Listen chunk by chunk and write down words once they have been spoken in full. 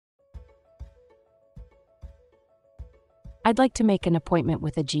I'd like to make an appointment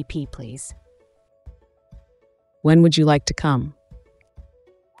with a GP, please. When would you like to come?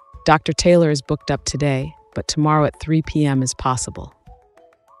 Dr. Taylor is booked up today, but tomorrow at 3 p.m. is possible.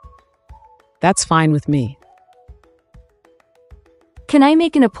 That's fine with me. Can I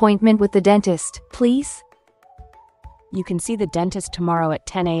make an appointment with the dentist, please? You can see the dentist tomorrow at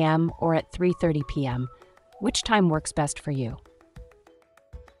 10 a.m. or at 3:30 p.m. Which time works best for you?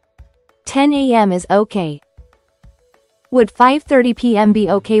 10 a.m. is okay. Would 5:30 p.m. be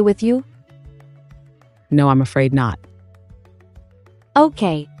okay with you? No, I'm afraid not.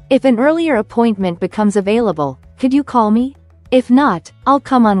 Okay, if an earlier appointment becomes available, could you call me? If not, I'll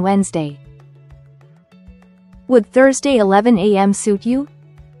come on Wednesday. Would Thursday 11 a.m. suit you?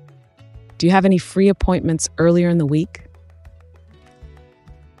 Do you have any free appointments earlier in the week?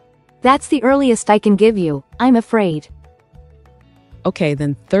 That's the earliest I can give you, I'm afraid. Okay,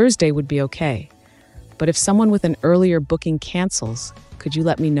 then Thursday would be okay. But if someone with an earlier booking cancels, could you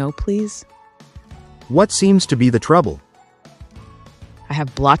let me know, please? What seems to be the trouble? I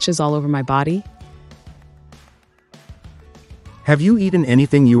have blotches all over my body. Have you eaten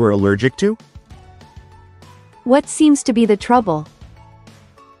anything you are allergic to? What seems to be the trouble?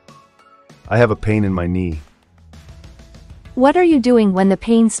 I have a pain in my knee. What are you doing when the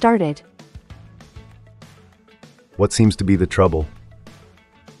pain started? What seems to be the trouble?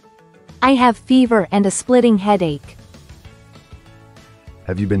 I have fever and a splitting headache.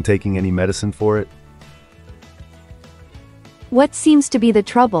 Have you been taking any medicine for it? What seems to be the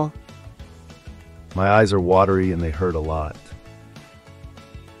trouble? My eyes are watery and they hurt a lot.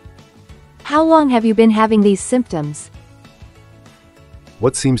 How long have you been having these symptoms?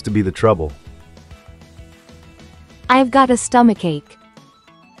 What seems to be the trouble? I've got a stomachache.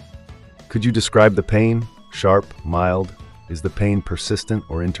 Could you describe the pain? Sharp, mild? Is the pain persistent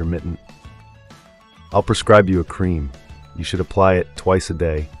or intermittent? I'll prescribe you a cream. You should apply it twice a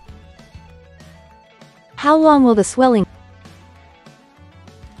day. How long will the swelling